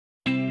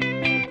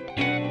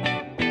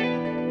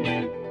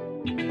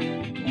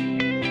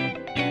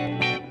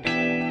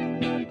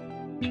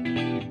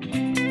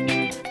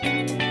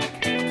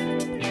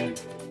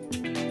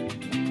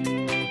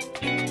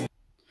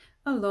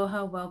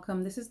Aloha,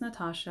 welcome. This is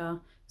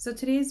Natasha. So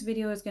today's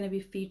video is going to be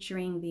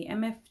featuring the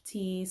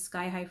MFT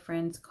Sky High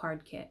Friends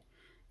card kit.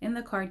 In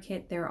the card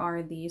kit, there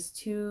are these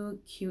two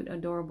cute,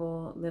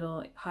 adorable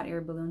little hot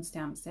air balloon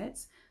stamp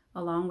sets,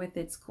 along with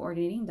its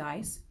coordinating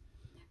dies.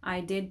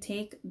 I did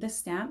take the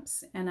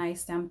stamps and I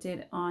stamped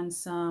it on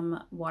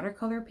some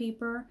watercolor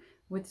paper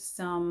with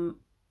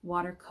some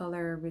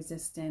watercolor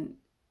resistant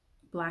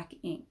black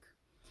ink.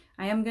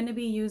 I am going to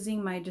be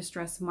using my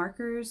distress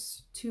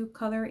markers to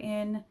color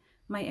in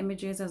my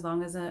images as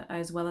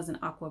well as an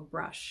aqua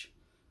brush.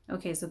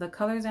 Okay, so the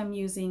colors I'm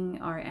using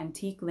are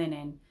antique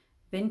linen,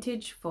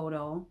 vintage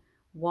photo,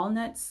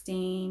 walnut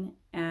stain,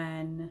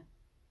 and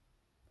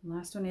the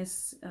last one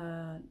is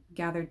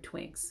gathered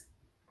twigs.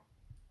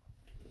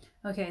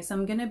 Okay, so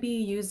I'm going to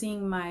be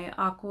using my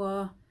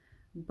aqua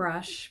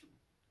brush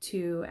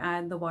to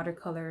add the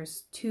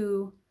watercolors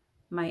to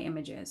my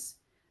images.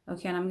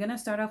 Okay, and I'm going to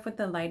start off with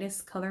the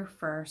lightest color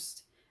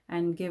first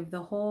and give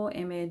the whole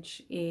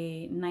image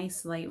a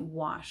nice light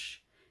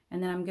wash.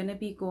 And then I'm going to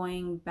be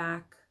going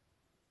back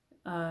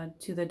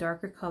to the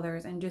darker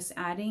colors and just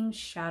adding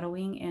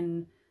shadowing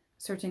in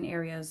certain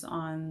areas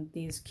on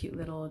these cute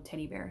little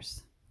teddy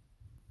bears.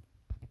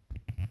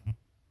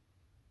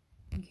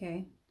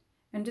 Okay,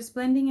 and just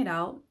blending it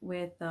out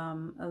with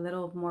a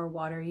little more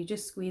water. You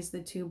just squeeze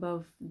the tube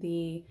of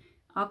the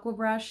aqua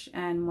brush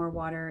and more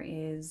water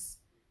is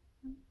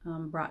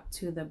brought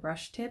to the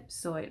brush tip,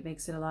 so it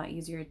makes it a lot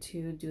easier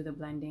to do the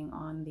blending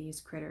on these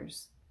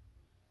critters.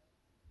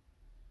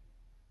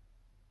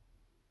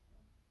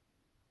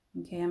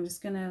 Okay, I'm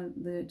just gonna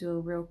do a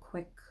real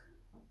quick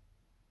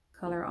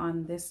color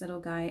on this little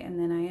guy, and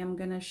then I am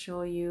gonna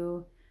show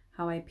you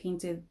how I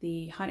painted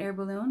the hot air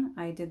balloon.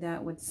 I did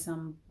that with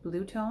some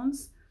blue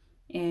tones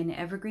in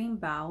evergreen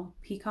bough,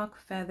 peacock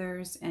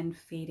feathers, and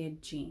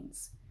faded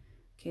jeans.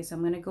 Okay, so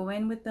I'm gonna go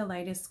in with the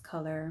lightest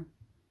color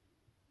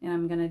and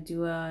I'm gonna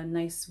do a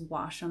nice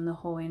wash on the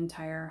whole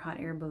entire hot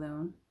air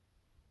balloon.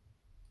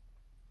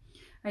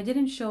 I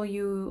didn't show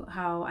you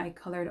how I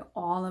colored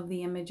all of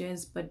the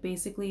images, but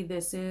basically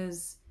this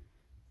is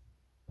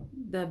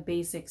the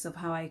basics of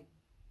how I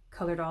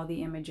colored all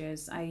the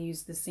images. I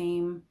used the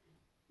same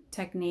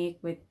technique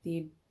with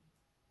the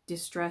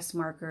distress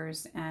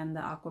markers and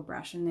the aqua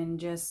brush, and then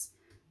just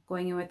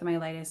going in with my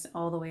lightest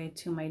all the way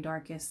to my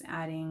darkest,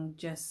 adding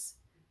just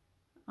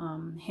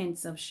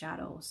hints of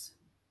shadows.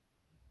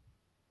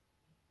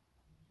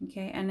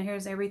 Okay, and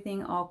here's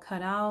everything all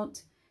cut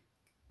out,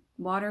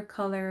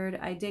 watercolored.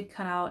 I did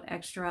cut out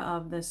extra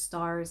of the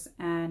stars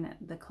and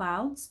the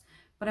clouds,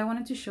 but I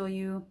wanted to show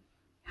you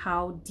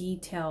how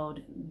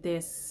detailed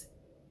this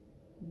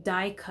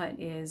die cut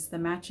is, the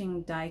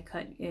matching die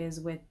cut is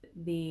with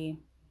the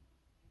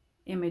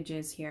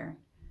images here.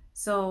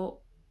 So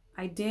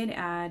I did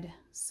add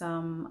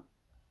some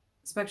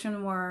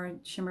Spectrum Noir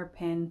shimmer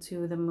pen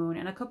to the moon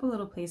and a couple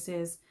little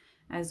places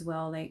as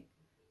well, like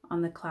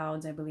on the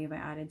clouds. I believe I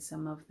added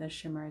some of the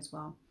shimmer as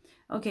well.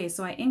 Okay,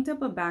 so I inked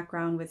up a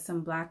background with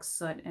some black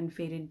soot and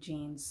faded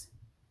jeans.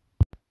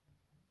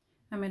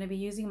 I'm going to be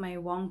using my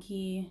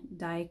wonky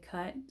die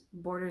cut,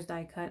 borders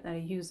die cut that I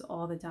use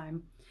all the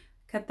time.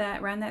 Cut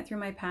that, ran that through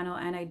my panel,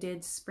 and I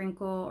did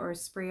sprinkle or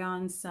spray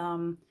on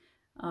some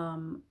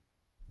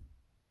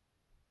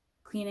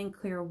clean and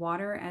clear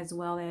water as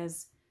well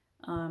as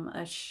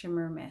a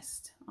shimmer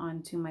mist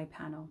onto my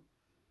panel.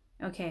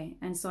 Okay,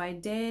 and so I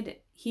did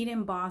heat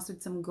emboss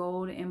with some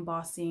gold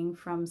embossing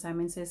from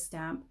Simon Says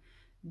Stamp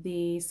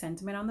the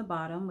sentiment on the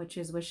bottom, which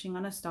is wishing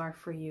on a star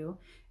for you.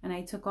 And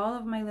I took all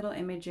of my little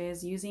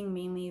images using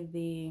mainly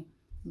the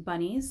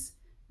bunnies,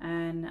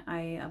 and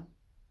I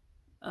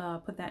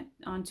put that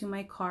onto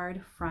my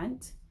card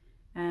front.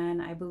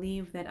 And I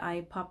believe that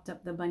I popped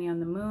up the bunny on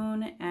the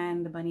moon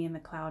and the bunny in the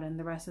cloud, and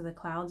the rest of the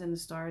clouds and the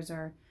stars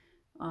are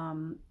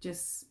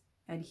just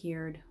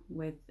adhered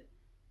with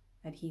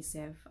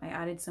adhesive. I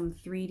added some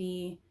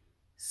 3D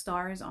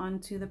stars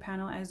onto the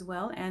panel as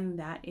well, and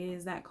that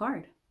is that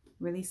card.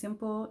 Really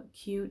simple,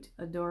 cute,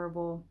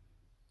 adorable.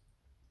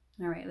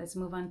 All right, let's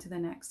move on to the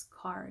next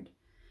card.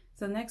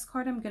 So the next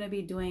card I'm going to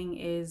be doing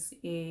is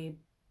a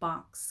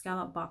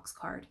scallop box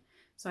card.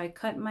 So I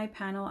cut my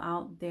panel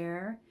out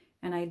there,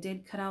 and I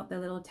did cut out the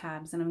little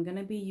tabs, and I'm going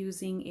to be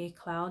using a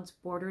clouds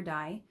border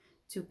die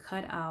to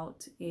cut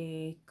out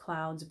a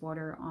clouds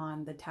border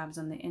on the tabs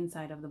on the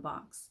inside of the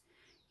box.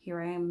 Here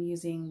I am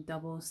using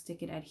double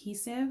stick it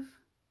adhesive,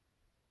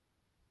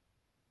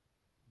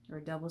 or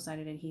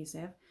double-sided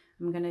adhesive.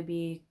 I'm going to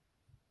be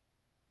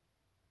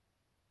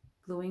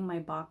gluing my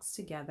box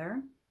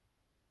together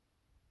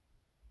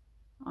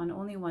on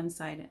only one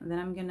side, and then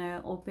I'm going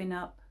to open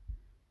up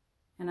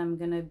and I'm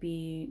going to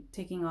be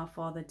taking off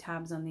all the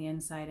tabs on the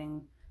inside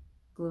and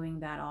gluing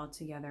that all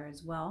together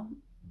as well.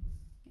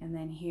 And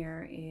then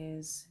here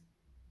is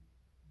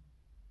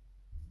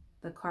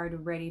the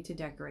card ready to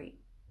decorate,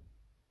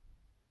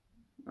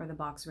 or the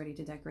box ready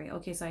to decorate.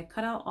 Okay, so I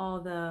cut out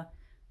all the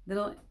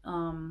little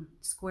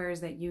squares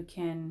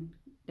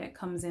that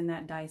comes in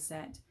that die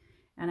set,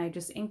 and I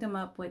just inked them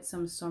up with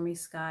some Stormy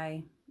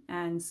Sky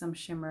and some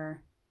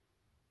shimmer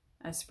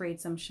I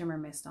sprayed some shimmer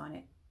mist on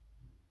it.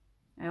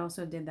 I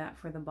also did that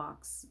for the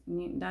box.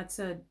 That's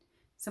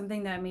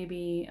something that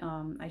maybe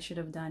I should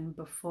have done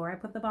before I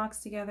put the box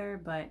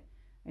together, but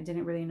I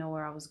didn't really know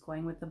where I was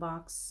going with the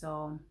box,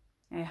 so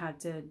I had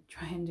to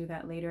try and do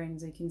that later. And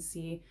as you can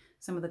see,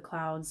 some of the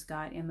clouds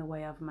got in the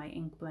way of my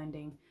ink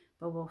blending,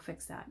 but we'll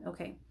fix that.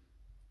 Okay,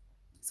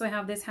 so I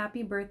have this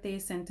happy birthday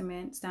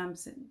sentiment, die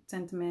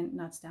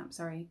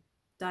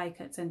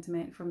cut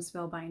sentiment from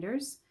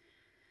Spellbinders.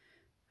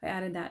 I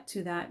added that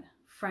to that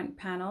front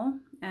panel,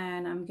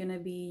 and I'm gonna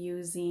be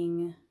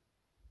using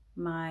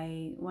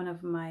one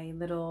of my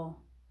little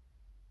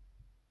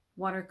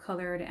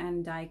watercolored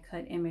and die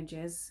cut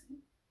images,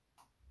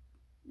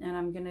 and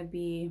I'm gonna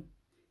be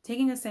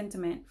taking a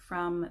sentiment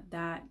from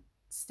that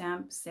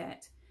stamp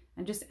set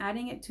and just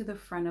adding it to the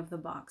front of the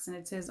box. And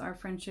it says, "Our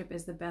friendship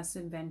is the best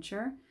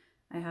adventure."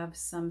 I have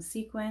some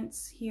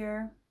sequins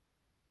here.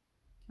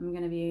 I'm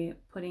gonna be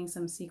putting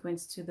some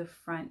sequins to the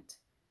front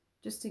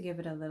just to give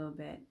it a little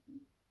bit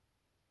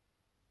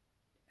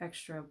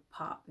extra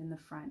pop in the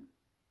front.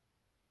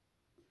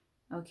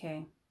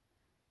 Okay,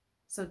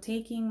 so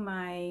taking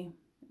my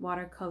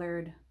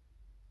watercolored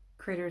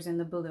critters in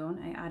the balloon,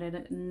 I added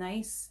a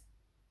nice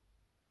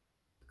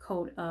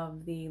coat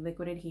of the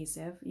liquid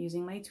adhesive.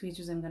 Using my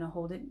tweezers, I'm going to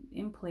hold it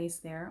in place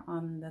there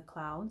on the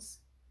clouds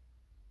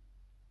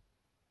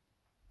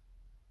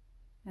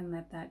and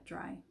let that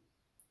dry.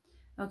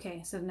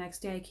 Okay, so the next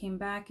day I came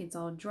back, it's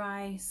all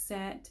dry,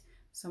 set,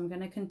 so I'm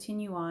going to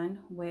continue on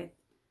with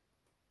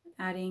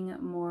adding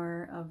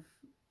more of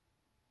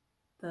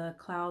the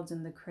clouds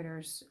and the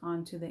critters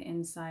onto the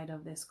inside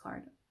of this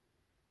card.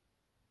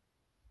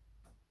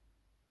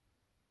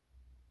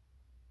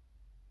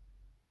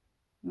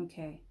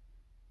 Okay,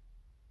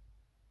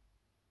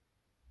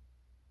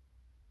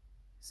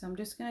 so I'm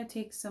just going to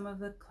take some of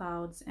the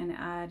clouds and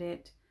add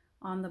it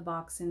on the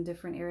box in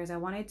different areas. I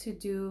wanted to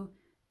do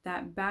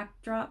that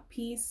backdrop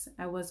piece.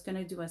 I was going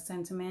to do a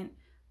sentiment,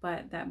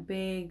 but that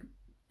big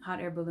hot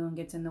air balloon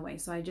gets in the way,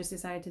 so I just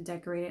decided to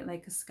decorate it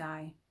like a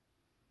sky.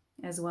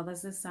 As well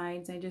as the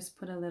sides, I just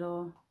put a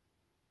little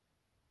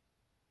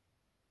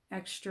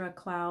extra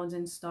clouds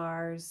and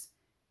stars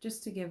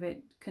just to give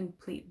it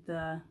complete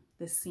the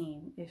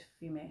scene, if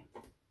you may.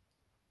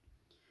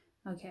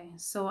 Okay,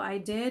 so I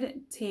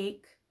did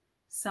take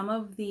some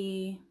of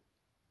the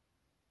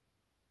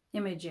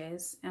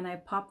images and I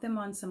popped them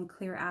on some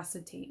clear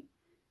acetate.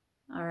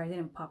 Or I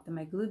didn't pop them,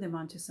 I glued them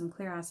onto some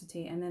clear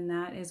acetate, and then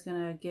that is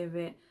gonna give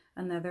it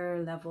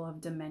another level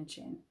of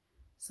dimension.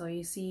 So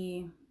you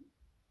see,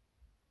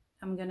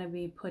 I'm gonna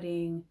be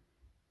putting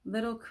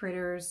little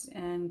critters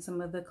and some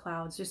of the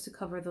clouds just to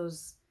cover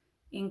those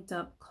inked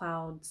up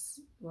clouds,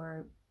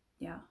 or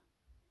yeah,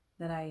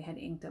 that I had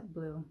inked up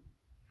blue.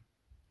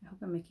 I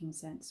hope I'm making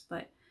sense,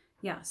 but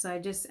yeah, so I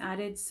just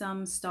added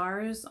some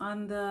stars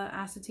on the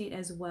acetate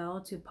as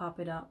well to pop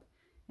it up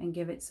and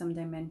give it some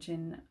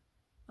dimension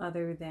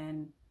other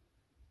than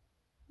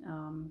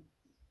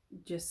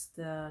just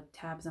the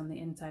tabs on the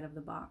inside of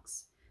the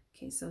box.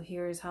 Okay, so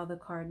here's how the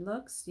card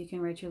looks. You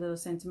can write your little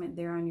sentiment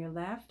there on your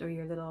left, or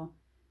your little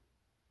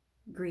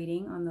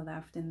greeting on the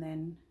left, and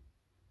then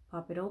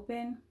pop it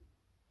open.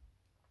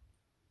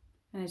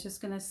 And it's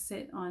just gonna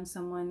sit on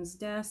someone's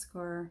desk,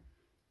 or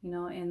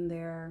in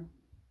their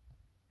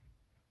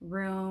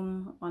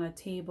room, on a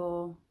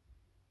table,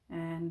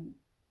 and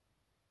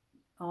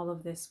all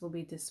of this will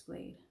be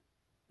displayed.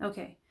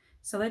 Okay,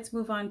 so let's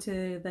move on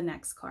to the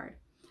next card.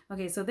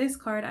 Okay, so this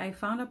card, I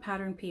found a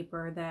pattern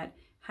paper that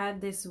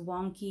had this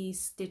wonky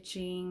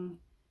stitching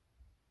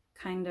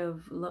kind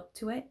of look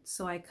to it.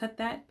 So I cut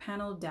that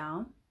panel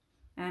down.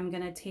 I'm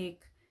gonna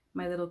take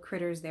my little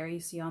critters there you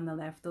see on the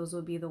left. Those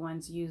will be the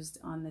ones used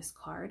on this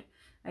card.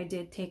 I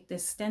did take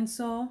this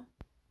stencil,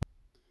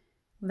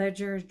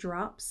 Ledger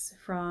Drops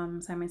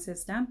from Simon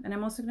Says Stamp, and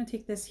I'm also gonna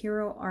take this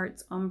Hero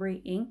Arts Ombre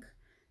ink,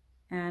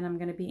 and I'm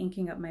gonna be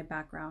inking up my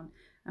background.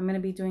 I'm gonna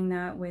be doing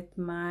that with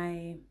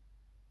my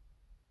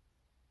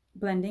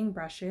blending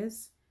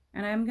brushes,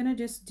 and I'm gonna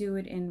just do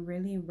it in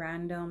really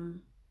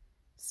random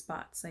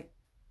spots. Like,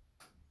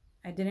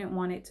 I didn't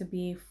want it to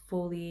be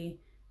fully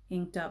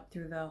inked up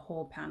through the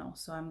whole panel,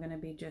 so I'm gonna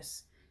be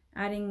just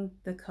adding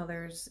the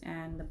colors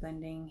and the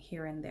blending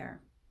here and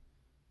there,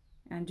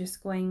 and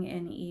just going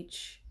in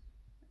each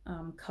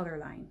color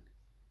line,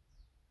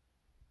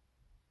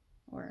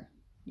 or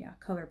yeah,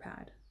 color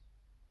pad.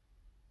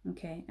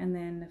 Okay, and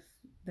then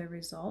the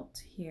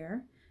result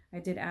here, I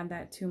did add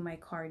that to my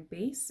card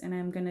base, and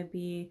I'm gonna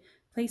be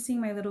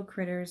placing my little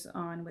critters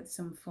on with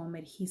some foam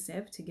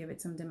adhesive to give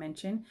it some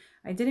dimension.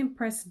 I didn't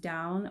press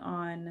down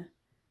on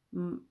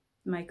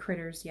my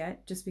critters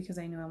yet, just because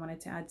I knew I wanted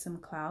to add some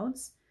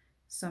clouds.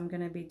 So I'm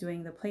gonna be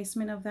doing the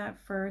placement of that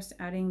first,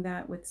 adding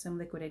that with some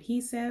liquid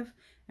adhesive,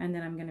 and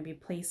then I'm gonna be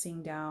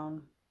placing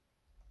down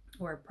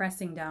or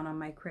pressing down on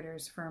my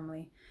critters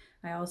firmly.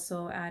 I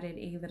also added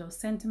a little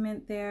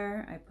sentiment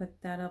there. I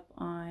put that up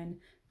on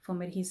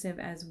foam adhesive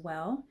as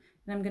well.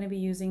 And I'm going to be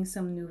using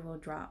some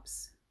Nuvo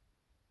drops.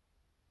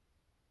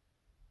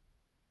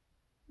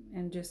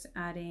 And just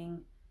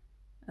adding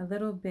a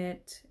little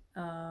bit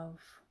of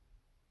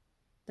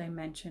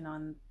dimension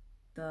on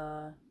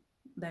the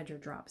ledger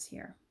drops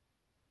here.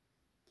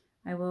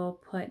 I will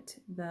put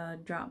the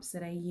drops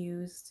that I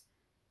used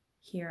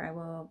here. I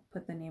will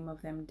put the name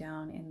of them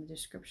down in the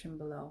description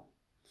below.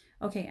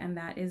 Okay, and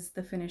that is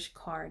the finished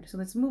card. So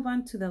let's move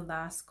on to the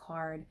last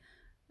card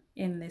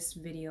in this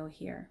video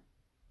here.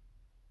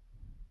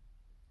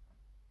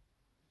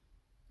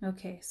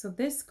 Okay, so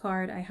this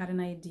card, I had an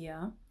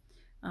idea.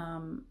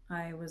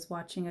 I was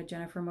watching a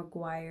Jennifer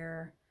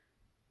McGuire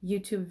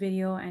YouTube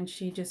video and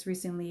she just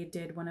recently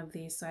did one of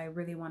these, so I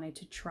really wanted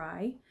to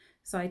try.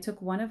 So I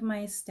took one of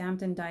my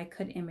stamped and die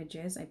cut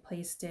images, I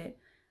placed it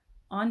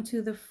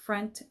onto the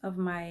front of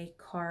my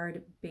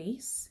card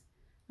base.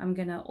 I'm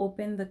gonna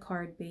open the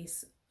card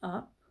base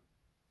up,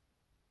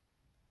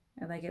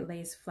 like it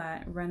lays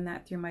flat, run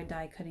that through my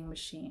die cutting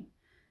machine.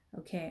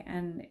 Okay,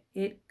 and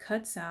it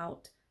cuts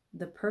out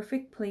the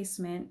perfect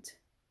placement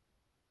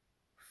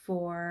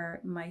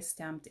for my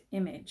stamped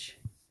image.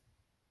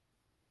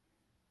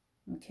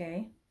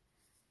 Okay.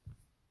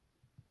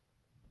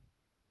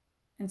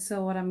 And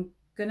so what I'm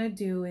gonna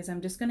do is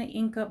I'm just gonna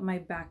ink up my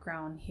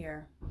background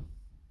here.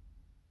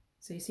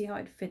 So you see how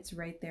it fits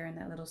right there in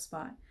that little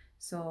spot.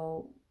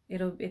 So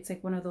it's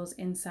like one of those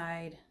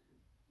inside,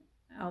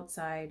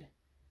 outside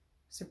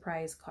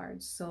surprise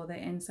cards. So the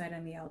inside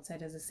and the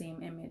outside is the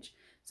same image.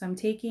 So I'm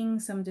taking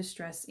some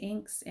distress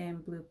inks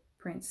and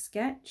Blueprint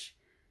Sketch,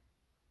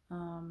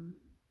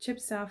 Chip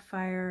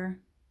Sapphire,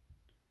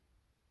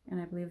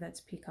 and I believe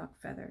that's Peacock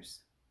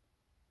Feathers.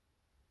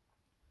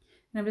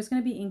 And I'm just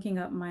going to be inking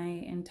up my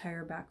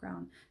entire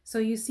background. So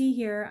you see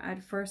here,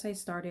 at first I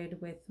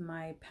started with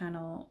my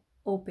panel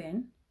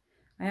open.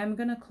 I am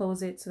going to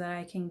close it so that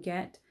I can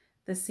get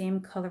the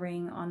same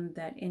coloring on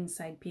that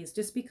inside piece,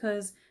 just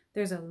because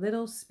there's a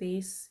little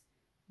space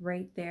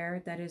right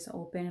there that is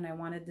open and I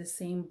wanted the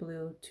same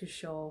blue to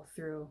show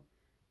through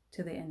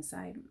to the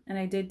inside. And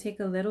I did take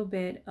a little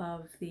bit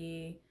of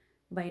the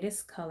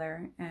lightest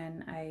color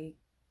and I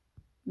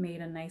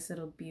made a nice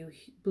little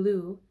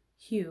blue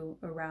hue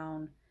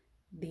around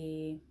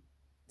the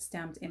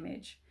stamped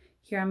image.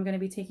 Here I'm going to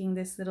be taking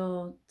this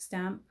little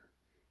stamp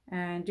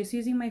and just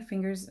using my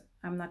fingers.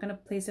 I'm not going to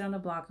place it on a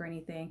block or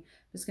anything.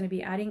 I'm just going to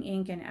be adding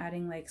ink and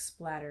adding like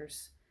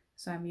splatters.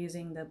 So I'm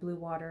using the Blue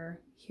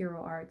Water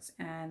Hero Arts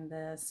and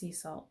the Sea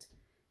Salt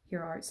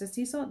Hero Arts. The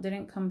Sea Salt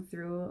didn't come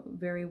through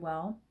very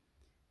well,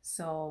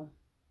 so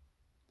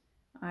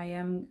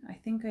I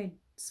think I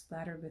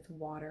splattered with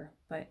water,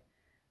 but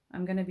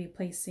I'm going to be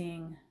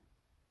placing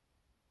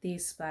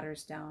these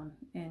splatters down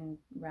in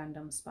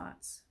random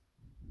spots.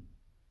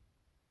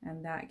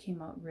 And that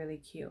came out really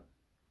cute.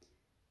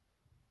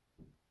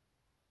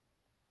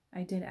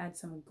 I did add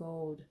some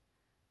gold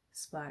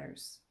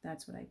splatters.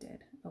 That's what I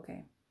did.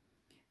 Okay.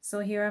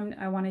 So here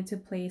I wanted to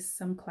place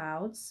some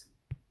clouds.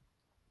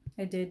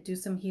 I did do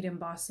some heat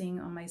embossing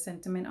on my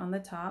sentiment on the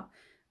top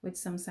with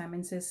some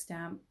Simon Says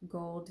Stamp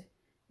gold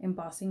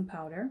embossing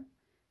powder.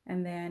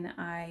 And then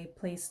I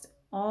placed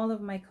all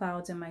of my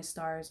clouds and my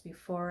stars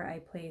before I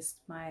placed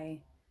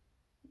my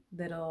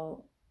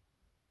little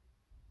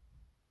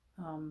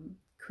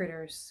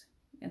critters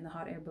in the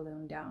hot air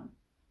balloon down.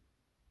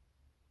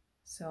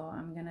 So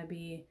I'm gonna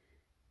be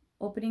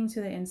opening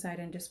to the inside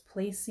and just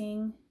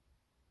placing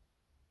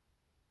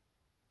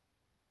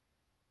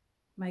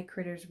my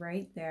critters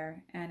right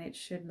there, and it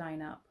should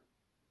line up,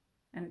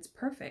 and it's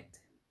perfect.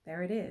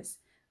 There it is.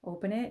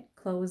 Open it,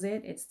 close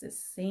it. It's the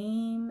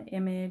same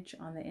image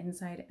on the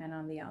inside and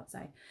on the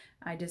outside.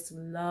 I just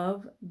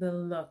love the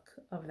look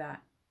of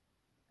that.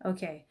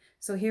 Okay,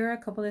 so here are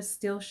a couple of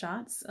still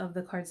shots of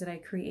the cards that I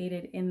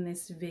created in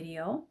this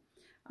video.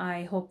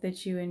 I hope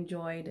that you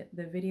enjoyed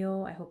the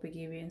video. I hope it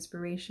gave you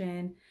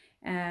inspiration.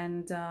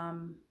 And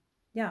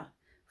yeah,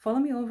 follow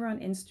me over on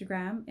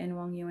Instagram in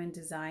Wong Yuen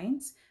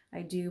Designs.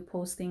 I do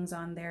post things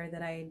on there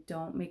that I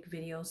don't make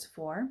videos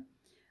for.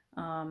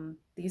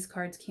 These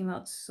cards came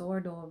out so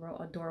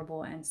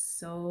adorable and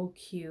so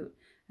cute.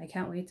 I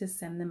can't wait to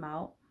send them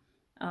out.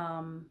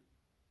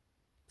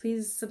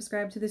 Please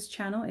subscribe to this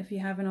channel if you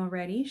haven't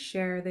already.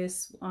 Share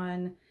this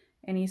on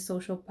any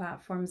social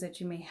platforms that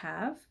you may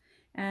have,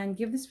 and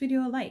give this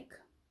video a like.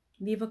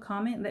 Leave a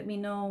comment. Let me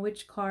know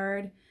which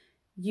card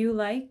you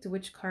liked,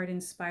 which card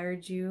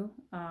inspired you.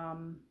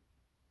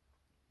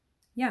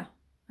 Yeah,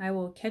 I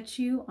will catch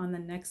you on the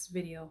next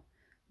video.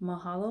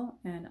 Mahalo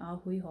and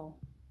ahui ho.